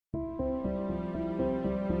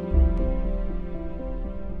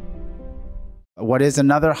what is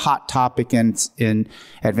another hot topic in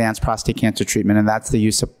advanced prostate cancer treatment, and that's the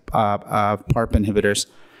use of PARP inhibitors.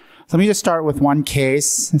 So let me just start with one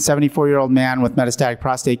case. A 74-year-old man with metastatic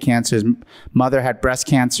prostate cancer. His mother had breast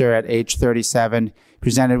cancer at age 37,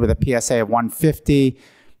 presented with a PSA of 150.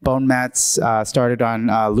 Bone mets, started on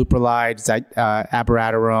leuprolide,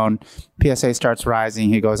 abiraterone. PSA starts rising.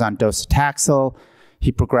 He goes on docetaxel.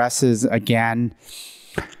 He progresses again.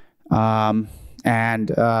 I'll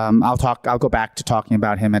go back to talking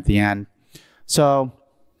about him at the end. So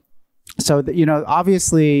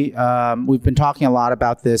obviously, we've been talking a lot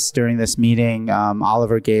about this during this meeting.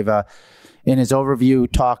 Oliver gave in his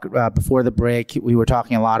overview talk before the break, we were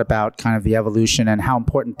talking a lot about kind of the evolution and how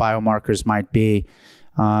important biomarkers might be.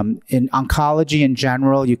 In oncology in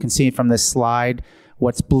general, you can see from this slide,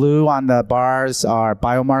 what's blue on the bars are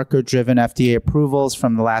biomarker-driven FDA approvals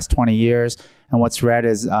from the last 20 years, and what's red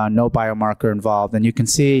is no biomarker involved. And you can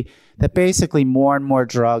see that basically more and more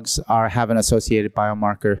drugs have an associated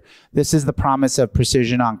biomarker. This is the promise of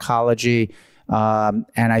precision oncology,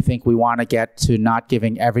 and I think we want to get to not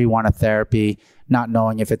giving everyone a therapy, not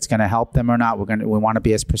knowing if it's going to help them or not. We want to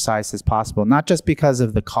be as precise as possible, not just because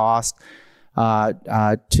of the cost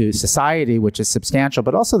to society, which is substantial,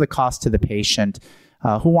 but also the cost to the patient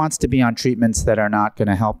who wants to be on treatments that are not going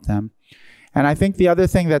to help them. And I think the other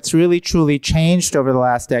thing that's really truly changed over the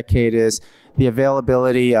last decade is the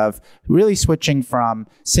availability of really switching from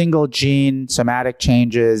single gene somatic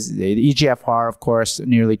changes, the EGFR, of course,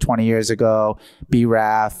 nearly 20 years ago,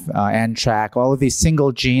 BRAF, NTRK, all of these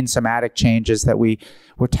single gene somatic changes that we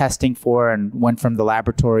were testing for and went from the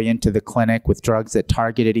laboratory into the clinic with drugs that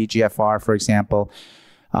targeted EGFR, for example.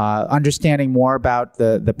 Understanding more about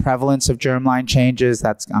the prevalence of germline changes.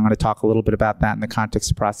 I'm going to talk a little bit about that in the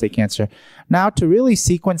context of prostate cancer. Now to really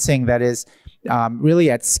sequencing that is really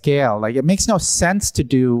at scale. Like, it makes no sense to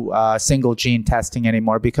do single gene testing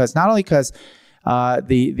anymore, because not only because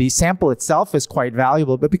the sample itself is quite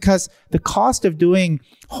valuable, but because the cost of doing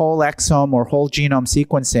whole exome or whole genome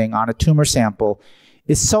sequencing on a tumor sample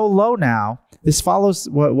is so low now. This follows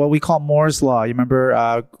what we call Moore's law. You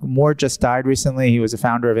remember Moore just died recently. He was a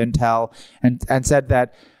founder of Intel and said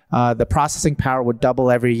that the processing power would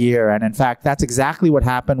double every year. And in fact, that's exactly what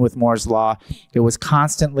happened with Moore's law. It was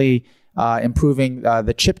constantly improving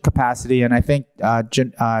the chip capacity. And I think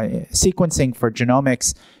sequencing for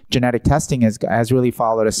genomics, genetic testing has really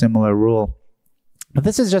followed a similar rule. But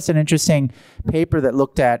this is just an interesting paper that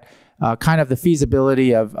looked at kind of the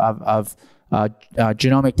feasibility of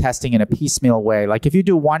genomic testing in a piecemeal way. Like if you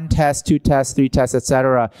do 1 test, 2 tests, 3 tests, et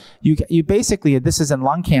cetera, you basically, this is in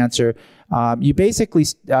lung cancer, you basically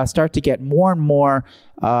start to get more and more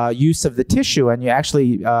use of the tissue, and you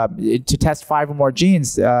actually, to test 5 or more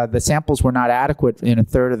genes, the samples were not adequate in a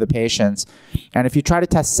third of the patients. And if you try to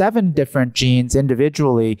test 7 different genes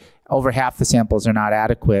individually, over half the samples are not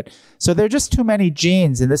adequate. So there are just too many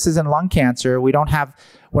genes, and this is in lung cancer. We're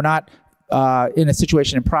not in a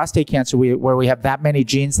situation in prostate cancer where we have that many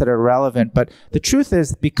genes that are relevant. But the truth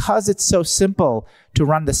is, because it's so simple to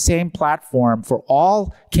run the same platform for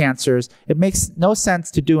all cancers, it makes no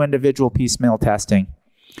sense to do individual piecemeal testing.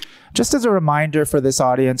 Just as a reminder for this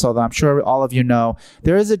audience, although I'm sure all of you know,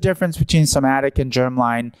 there is a difference between somatic and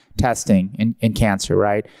germline testing in cancer,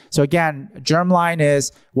 right? So again, germline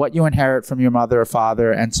is what you inherit from your mother or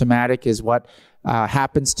father, and somatic is what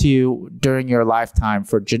happens to you during your lifetime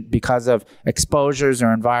because of exposures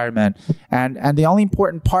or environment. And the only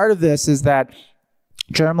important part of this is that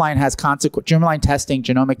germline testing,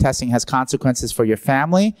 genomic testing has consequences for your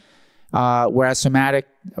family, whereas somatic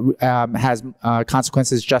has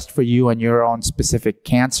consequences just for you and your own specific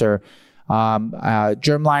cancer.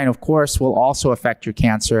 Germline, of course, will also affect your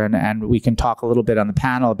cancer, and we can talk a little bit on the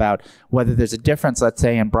panel about whether there's a difference, let's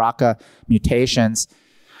say, in BRCA mutations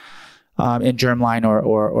in germline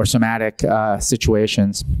or somatic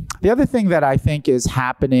situations. The other thing that I think is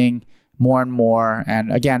happening more and more,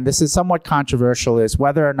 and again, this is somewhat controversial, is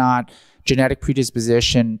whether or not genetic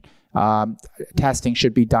predisposition testing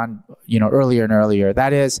should be done, earlier and earlier.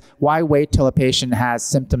 That is, why wait till a patient has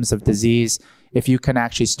symptoms of disease if you can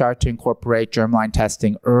actually start to incorporate germline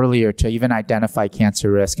testing earlier to even identify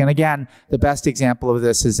cancer risk? And again, the best example of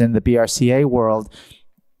this is in the BRCA world.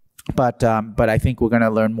 But I think we're going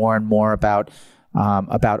to learn more and more about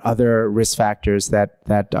other risk factors that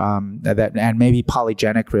and maybe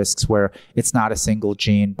polygenic risks where it's not a single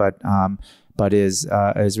gene, but is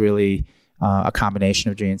really a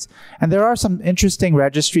combination of genes. And there are some interesting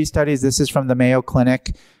registry studies. This is from the Mayo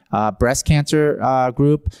Clinic breast cancer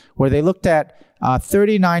group, where they looked at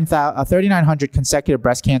 3,900 consecutive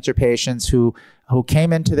breast cancer patients who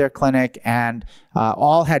came into their clinic and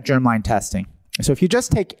all had germline testing. So if you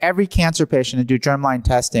just take every cancer patient and do germline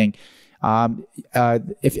testing,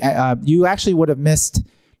 you actually would have missed,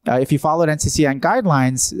 if you followed NCCN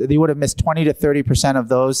guidelines, you would have missed 20 to 30% of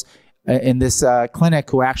those in this clinic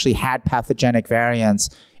who actually had pathogenic variants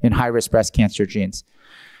in high-risk breast cancer genes.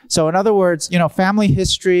 So in other words, family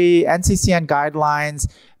history, NCCN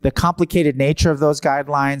guidelines, the complicated nature of those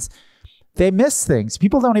guidelines, they miss things.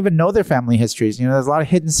 People don't even know their family histories. There's a lot of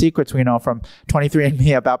hidden secrets we know from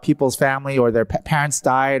 23andMe about people's family, or their parents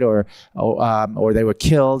died, or they were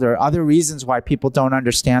killed, or other reasons why people don't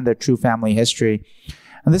understand their true family history.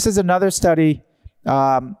 And this is another study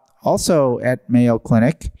also at Mayo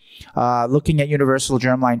Clinic looking at universal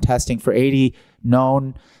germline testing for 80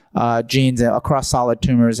 known genes across solid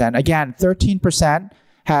tumors. And again, 13%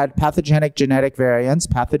 had pathogenic genetic variants.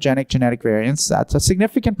 That's a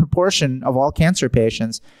significant proportion of all cancer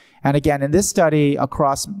patients. And again, in this study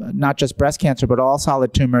across not just breast cancer, but all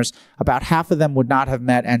solid tumors, about half of them would not have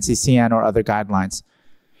met NCCN or other guidelines.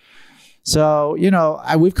 So,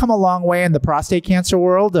 we've come a long way in the prostate cancer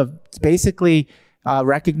world of basically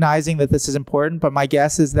recognizing that this is important, but my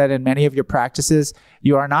guess is that in many of your practices,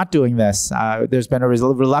 you are not doing this. There's been a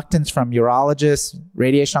reluctance from urologists,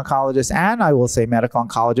 radiation oncologists, and I will say medical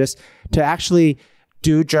oncologists to actually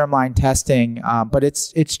do germline testing, but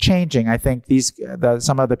it's changing. I think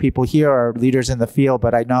some of the people here are leaders in the field,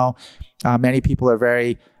 but I know many people are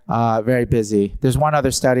very, very busy. There's one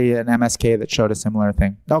other study in MSK that showed a similar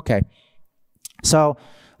thing. Okay, so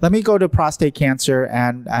let me go to prostate cancer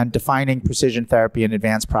and defining precision therapy in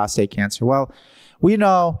advanced prostate cancer. Well, we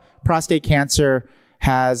know prostate cancer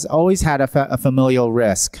has always had a familial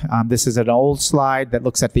risk. This is an old slide that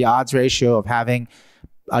looks at the odds ratio of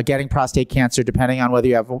getting prostate cancer, depending on whether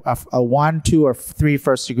you have a 1, 2, or 3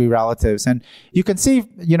 first-degree relatives. And you can see,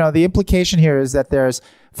 the implication here is that there's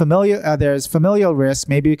familial risk,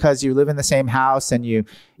 maybe because you live in the same house and you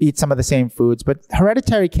eat some of the same foods. But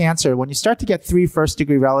hereditary cancer, when you start to get 3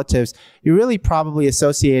 first-degree relatives, you're really probably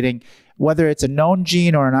associating whether it's a known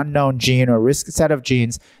gene or an unknown gene or a set of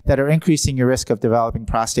genes that are increasing your risk of developing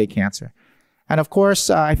prostate cancer. And of course,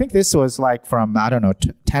 I think this was like from,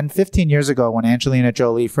 10, 15 years ago when Angelina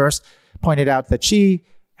Jolie first pointed out that she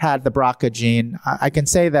had the BRCA gene. I can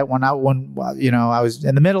say that when I was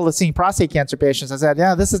in the middle of seeing prostate cancer patients, I said,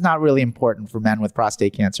 yeah, this is not really important for men with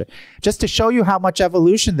prostate cancer, just to show you how much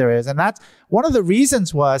evolution there is. And that's one of the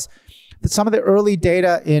reasons was that some of the early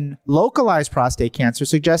data in localized prostate cancer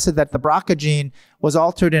suggested that the BRCA gene was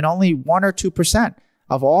altered in only 1 or 2%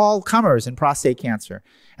 of all comers in prostate cancer.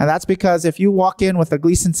 And that's because if you walk in with a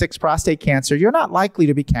Gleason 6 prostate cancer, you're not likely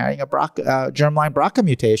to be carrying a germline BRCA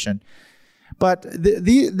mutation. But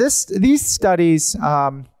these studies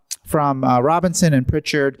from Robinson and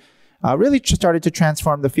Pritchard really started to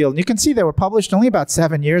transform the field. And you can see they were published only about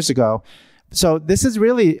 7 years ago. So this is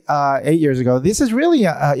really 8 years ago. This is really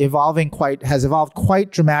has evolved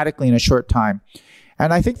quite dramatically in a short time.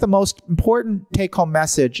 And I think the most important take-home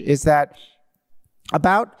message is that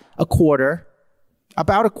about a quarter,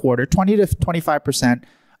 20 to 25%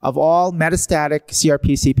 of all metastatic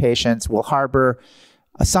CRPC patients will harbor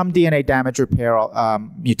some DNA damage repair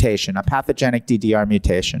mutation, a pathogenic DDR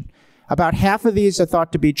mutation. About half of these are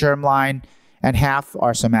thought to be germline and half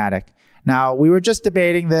are somatic. Now, we were just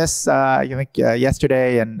debating this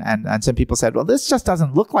yesterday, and some people said, well, this just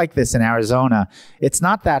doesn't look like this in Arizona. It's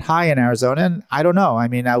not that high in Arizona, and I don't know. I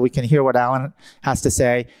mean, we can hear what Alan has to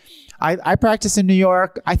say. I practice in New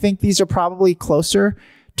York. I think these are probably closer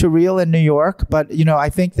to real in New York, but I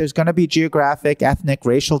think there's going to be geographic, ethnic,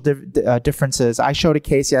 racial differences. I showed a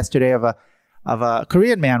case yesterday of a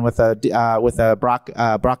Korean man with a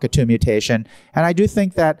BRCA2 mutation, and I do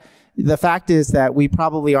think that the fact is that we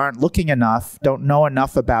probably aren't looking enough, don't know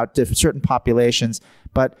enough about certain populations.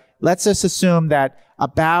 But let's just assume that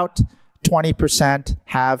about 20%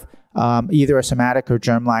 have either a somatic or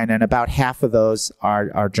germline, and about half of those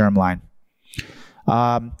are germline.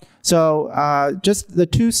 So just the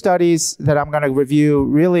 2 studies that I'm going to review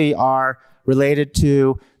really are related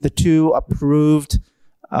to the 2 approved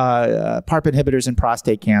PARP inhibitors in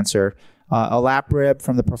prostate cancer, olaparib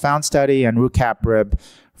from the PROfound study and rucaparib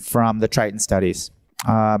from the Triton studies.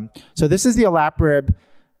 So this is the olaparib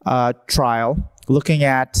trial looking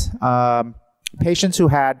at patients who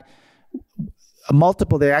had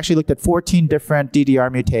they actually looked at 14 different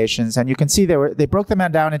DDR mutations, and you can see they broke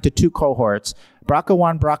them down into 2 cohorts,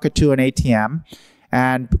 BRCA1, BRCA2, and ATM,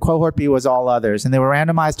 and cohort B was all others. And they were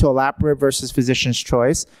randomized to olaparib versus physician's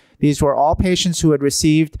choice. These were all patients who had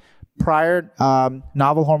received prior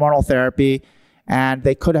novel hormonal therapy, and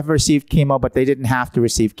they could have received chemo, but they didn't have to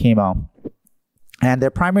receive chemo. And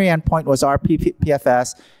their primary endpoint was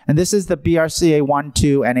RPFS. And this is the BRCA1,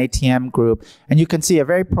 2, and ATM group. And you can see a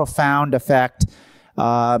very profound effect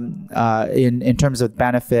in terms of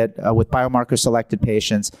benefit with biomarker-selected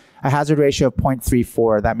patients. A hazard ratio of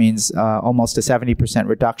 0.34. That means almost a 70%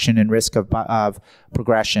 reduction in risk of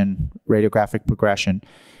progression, radiographic progression.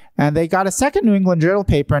 And they got a second New England Journal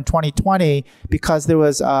paper in 2020 because there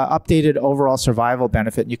was updated overall survival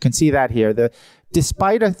benefit. You can see that here.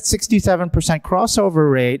 Despite a 67%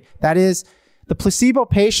 crossover rate, that is, the placebo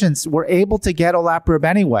patients were able to get olaparib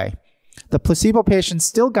anyway. The placebo patients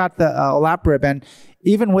still got the olaparib, and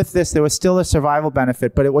even with this, there was still a survival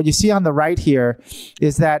benefit. But what you see on the right here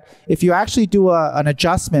is that if you actually do an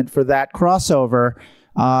adjustment for that crossover,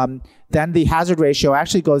 then the hazard ratio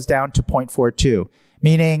actually goes down to 0.42.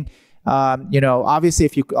 Meaning, obviously,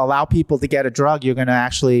 if you allow people to get a drug, you're going to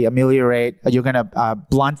actually you're going to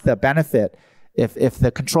blunt the benefit. If the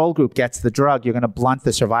control group gets the drug, you're going to blunt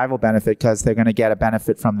the survival benefit because they're going to get a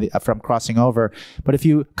benefit from crossing over. But if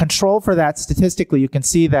you control for that statistically, you can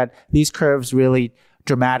see that these curves really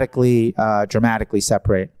dramatically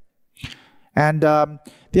separate. And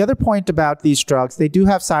the other point about these drugs, they do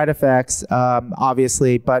have side effects,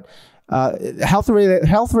 obviously, but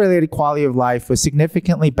health-related quality of life was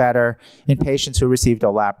significantly better in patients who received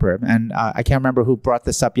olaparib. And I can't remember who brought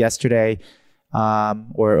this up yesterday,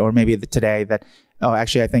 or maybe today. I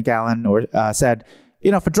think Alan said,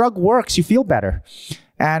 if a drug works, you feel better.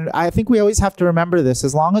 And I think we always have to remember this.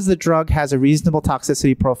 As long as the drug has a reasonable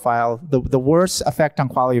toxicity profile, the worst effect on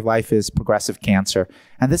quality of life is progressive cancer.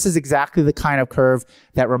 And this is exactly the kind of curve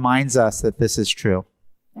that reminds us that this is true.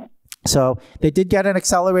 So they did get an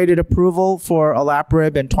accelerated approval for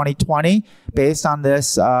olaparib in 2020 based on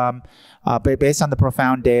this, based on the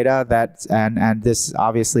profound data and this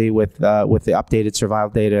obviously with the updated survival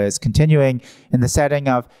data is continuing in the setting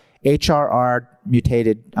of HRR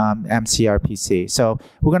mutated mCRPC. So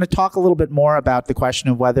we're going to talk a little bit more about the question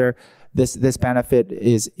of whether this benefit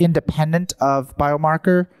is independent of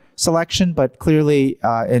biomarker selection, but clearly,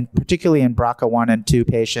 particularly in BRCA1 and 2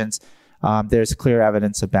 patients, there's clear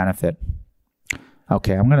evidence of benefit.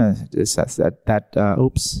 Okay, I'm going to assess that.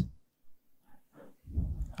 Oops.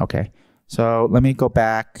 Okay, so let me go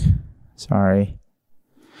back. Sorry.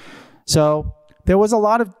 So there was a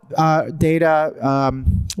lot of data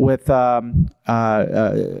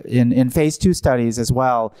in phase 2 studies as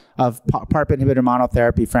well of PARP inhibitor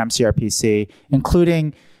monotherapy for mCRPC,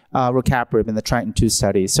 including rucaparib in the Triton-2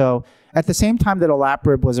 study. So at the same time that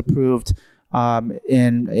olaparib was approved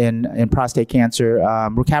in prostate cancer,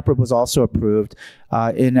 rucaparib was also approved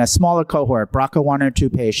in a smaller cohort, BRCA1 or 2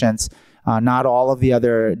 patients, not all of the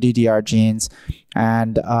other DDR genes,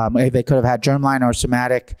 and they could have had germline or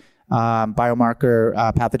somatic biomarker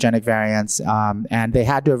pathogenic variants, and they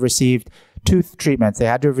had to have received 2 treatments. They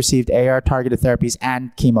had to have received AR-targeted therapies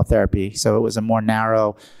and chemotherapy, so it was a more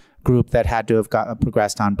narrow group that had to have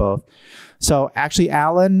progressed on both. So actually,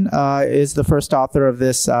 Alan is the first author of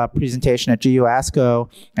this presentation at GU ASCO,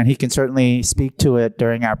 and he can certainly speak to it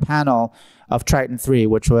during our panel of Triton-3,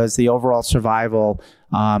 which was the overall survival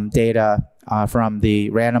data from the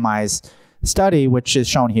randomized study, which is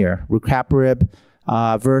shown here, rucaparib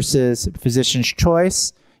versus physician's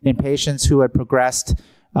choice in patients who had progressed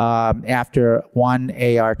after 1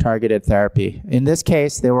 AR-targeted therapy. In this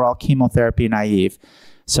case, they were all chemotherapy naive.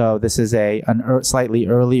 So this is a slightly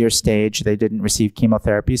earlier stage. They didn't receive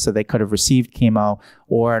chemotherapy, so they could have received chemo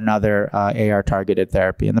or another AR-targeted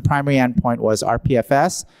therapy. And the primary endpoint was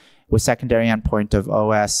RPFS with secondary endpoint of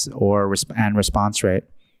OS and response rate.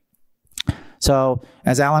 So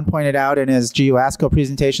as Alan pointed out in his GU ASCO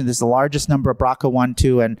presentation, this is the largest number of BRCA1,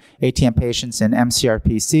 2, and ATM patients in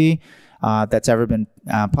mCRPC that's ever been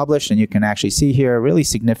published. And you can actually see here really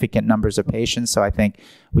significant numbers of patients. So I think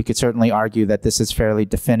we could certainly argue that this is fairly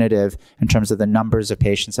definitive in terms of the numbers of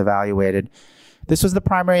patients evaluated. This was the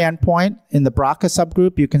primary endpoint. In the BRCA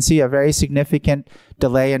subgroup, you can see a very significant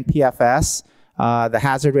delay in PFS. The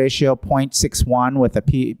hazard ratio 0.61 with a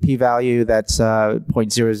p-value that's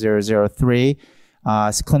 0.0003.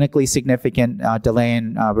 It's clinically significant delay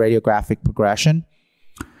in radiographic progression.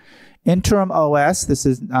 Interim OS, this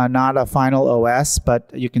is not a final OS, but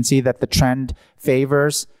you can see that the trend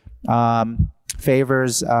favors in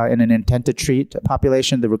an intent to treat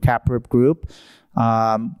population, the rucaparib group,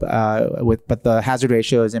 but the hazard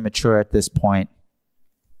ratio is immature at this point.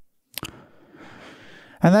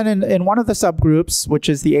 And then in one of the subgroups, which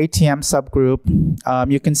is the ATM subgroup,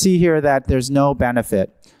 you can see here that there's no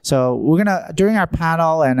benefit. So we're gonna, during our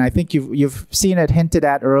panel, and I think you've seen it hinted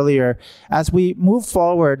at earlier, as we move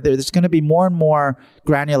forward, there's going to be more and more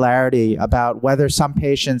granularity about whether some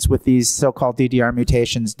patients with these so-called DDR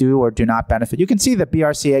mutations do or do not benefit. You can see the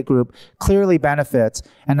BRCA group clearly benefits,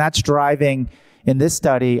 and that's driving, in this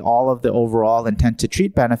study, all of the overall intent to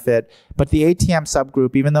treat benefit. But the ATM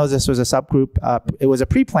subgroup, even though this was a subgroup, it was a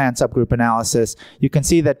pre-planned subgroup analysis, you can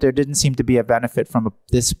see that there didn't seem to be a benefit from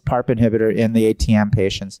this PARP inhibitor in the ATM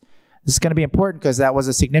patients. This is going to be important because that was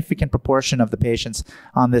a significant proportion of the patients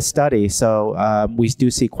on this study. So we do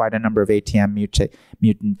see quite a number of ATM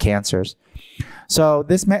mutant cancers. So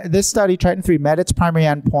this study, Triton3, met its primary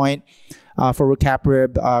endpoint for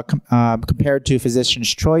rucaparib compared to physician's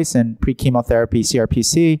choice in pre-chemotherapy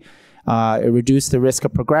CRPC. It reduced the risk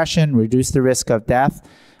of progression, reduced the risk of death,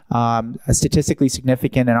 statistically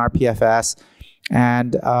significant in rPFS,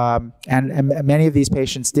 and many of these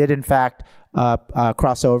patients did in fact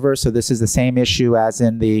cross over. So this is the same issue as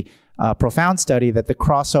in the PROfound study, that the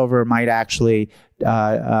crossover might actually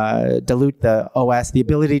dilute the OS, the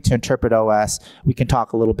ability to interpret OS. We can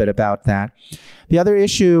talk a little bit about that. The other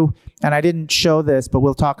issue, and I didn't show this, but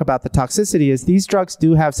we'll talk about the toxicity, is these drugs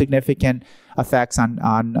do have significant effects on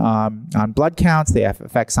blood counts. They have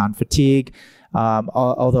effects on fatigue.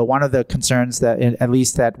 Although one of the concerns that, at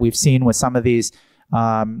least that we've seen with some of these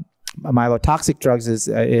myelotoxic drugs is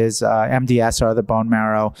MDS or other bone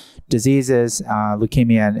marrow diseases,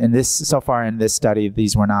 leukemia, and so far in this study,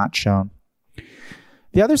 these were not shown.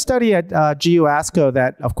 The other study at GU ASCO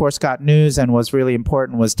that, of course, got news and was really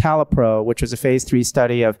important was TALAPRO, which was a phase 3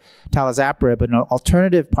 study of talazoparib, an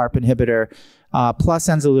alternative PARP inhibitor, plus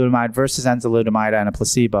enzalutamide versus enzalutamide and a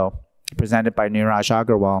placebo, presented by Neeraj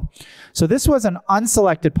Agarwal. So this was an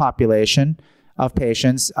unselected population of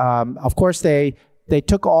patients. Of course, they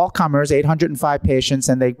took all comers, 805 patients,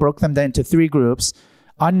 and they broke them into 3 groups: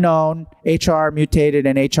 unknown, HRR mutated,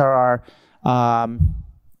 and HRR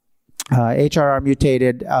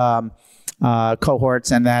mutated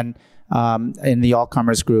cohorts, and then in the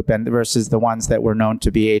all-comers group, and versus the ones that were known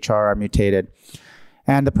to be HRR mutated.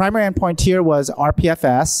 And the primary endpoint here was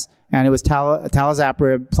rPFS, and it was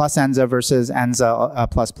talazoparib plus enza versus enza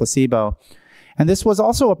plus placebo. And this was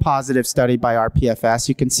also a positive study by rPFS.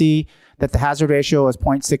 You can see that the hazard ratio was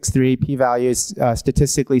 0.63, p-value is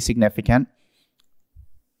statistically significant.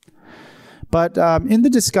 But in the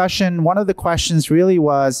discussion, one of the questions really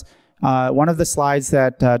was, one of the slides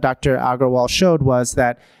that Dr. Agarwal showed was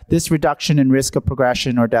that this reduction in risk of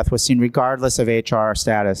progression or death was seen regardless of HR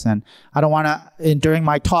status. And I don't want to, during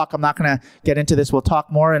my talk, I'm not going to get into this. We'll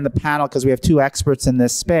talk more in the panel because we have 2 experts in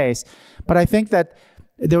this space. But I think that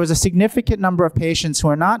there was a significant number of patients who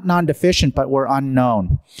are not non-deficient but were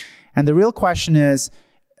unknown. And the real question is,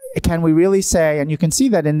 can we really say, and you can see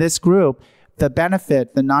that in this group, the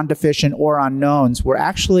benefit, the non-deficient or unknowns, were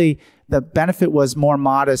actually, the benefit was more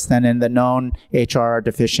modest than in the known HR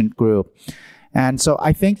deficient group. And so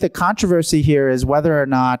I think the controversy here is whether or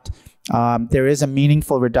not there is a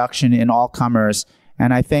meaningful reduction in all comers.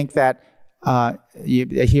 And I think that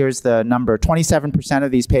here's the number: 27%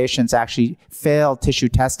 of these patients actually failed tissue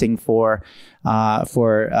testing for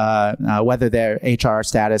whether their HR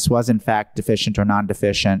status was in fact deficient or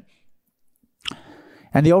non-deficient.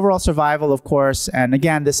 And the overall survival, of course, and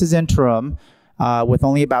again, this is interim, with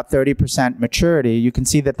only about 30% maturity, you can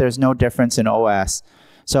see that there's no difference in OS.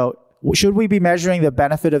 So should we be measuring the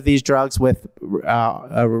benefit of these drugs with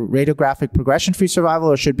a radiographic progression-free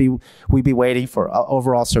survival, or should we be waiting for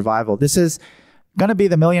overall survival? This is going to be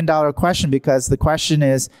the million-dollar question, because the question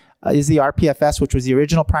is the rPFS, which was the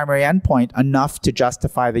original primary endpoint, enough to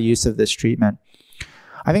justify the use of this treatment?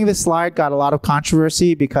 I think this slide got a lot of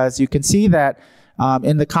controversy because you can see that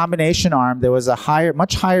in the combination arm, there was a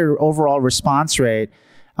much higher overall response rate,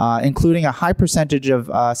 including a high percentage of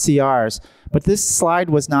CRs. But this slide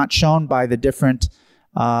was not shown by the different,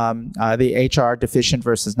 the HR deficient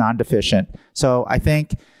versus non-deficient. So I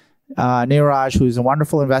think Neeraj, who's a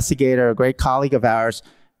wonderful investigator, a great colleague of ours,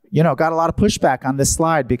 got a lot of pushback on this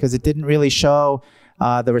slide because it didn't really show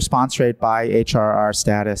the response rate by HRR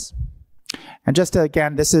status. And just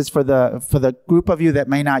again, this is for the group of you that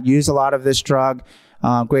may not use a lot of this drug.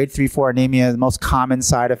 Grade 3/4 anemia, the most common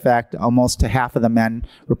side effect. Almost half of the men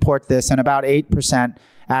report this, and about 8%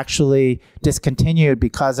 actually discontinued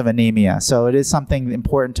because of anemia. So it is something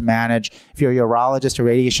important to manage. If you're a urologist or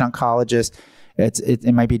radiation oncologist,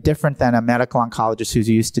 it might be different than a medical oncologist who's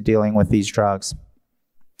used to dealing with these drugs.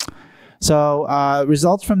 So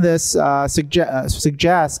results from this suggested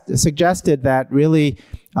that really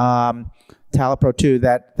TALAPRO-2,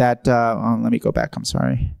 let me go back, I'm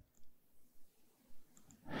sorry.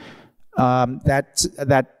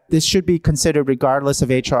 that this should be considered regardless of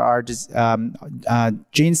HRR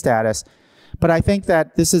gene status. But I think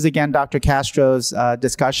that this is, again, Dr. Castro's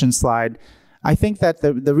discussion slide. I think that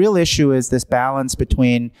the real issue is this balance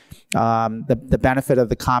between the benefit of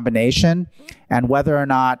the combination and whether or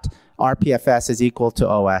not rPFS is equal to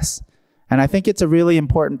OS. And I think it's a really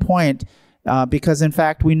important point because, in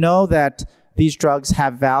fact, we know that these drugs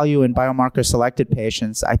have value in biomarker-selected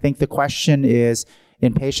patients. I think the question is,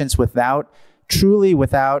 in patients truly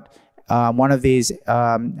without one of these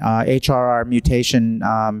HRR mutation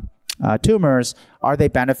tumors, are they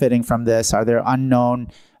benefiting from this? Are there unknown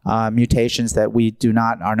mutations that we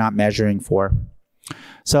are not measuring for?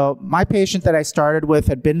 So my patient that I started with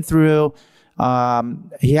had been through,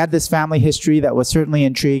 he had this family history that was certainly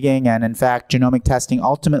intriguing, and in fact, genomic testing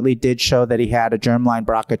ultimately did show that he had a germline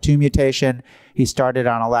BRCA2 mutation. He started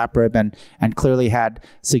on olaparib and clearly had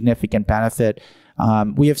significant benefit.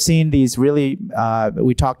 We have seen these really,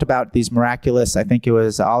 we talked about these miraculous, I think it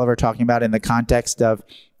was Oliver talking about in the context of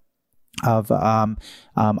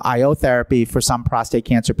IO therapy for some prostate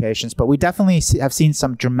cancer patients, but we definitely have seen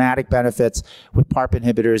some dramatic benefits with PARP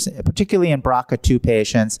inhibitors, particularly in BRCA2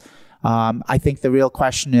 patients. I think the real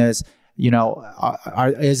question is,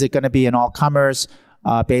 is it going to be in all comers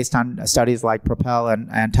based on studies like PROPEL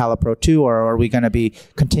and TALAPRO-2, or are we going to be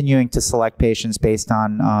continuing to select patients based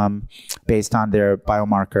on their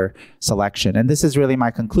biomarker selection? And this is really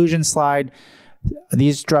my conclusion slide.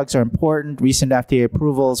 These drugs are important. Recent FDA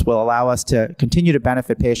approvals will allow us to continue to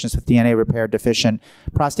benefit patients with DNA repair deficient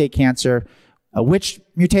prostate cancer. Which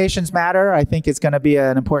mutations matter, I think, is going to be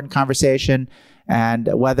an important conversation, and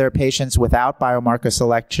whether patients without biomarker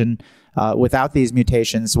selection, without these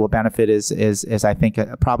mutations, will benefit is I think,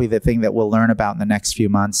 probably the thing that we'll learn about in the next few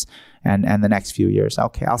months and the next few years.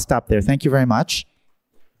 Okay, I'll stop there. Thank you very much.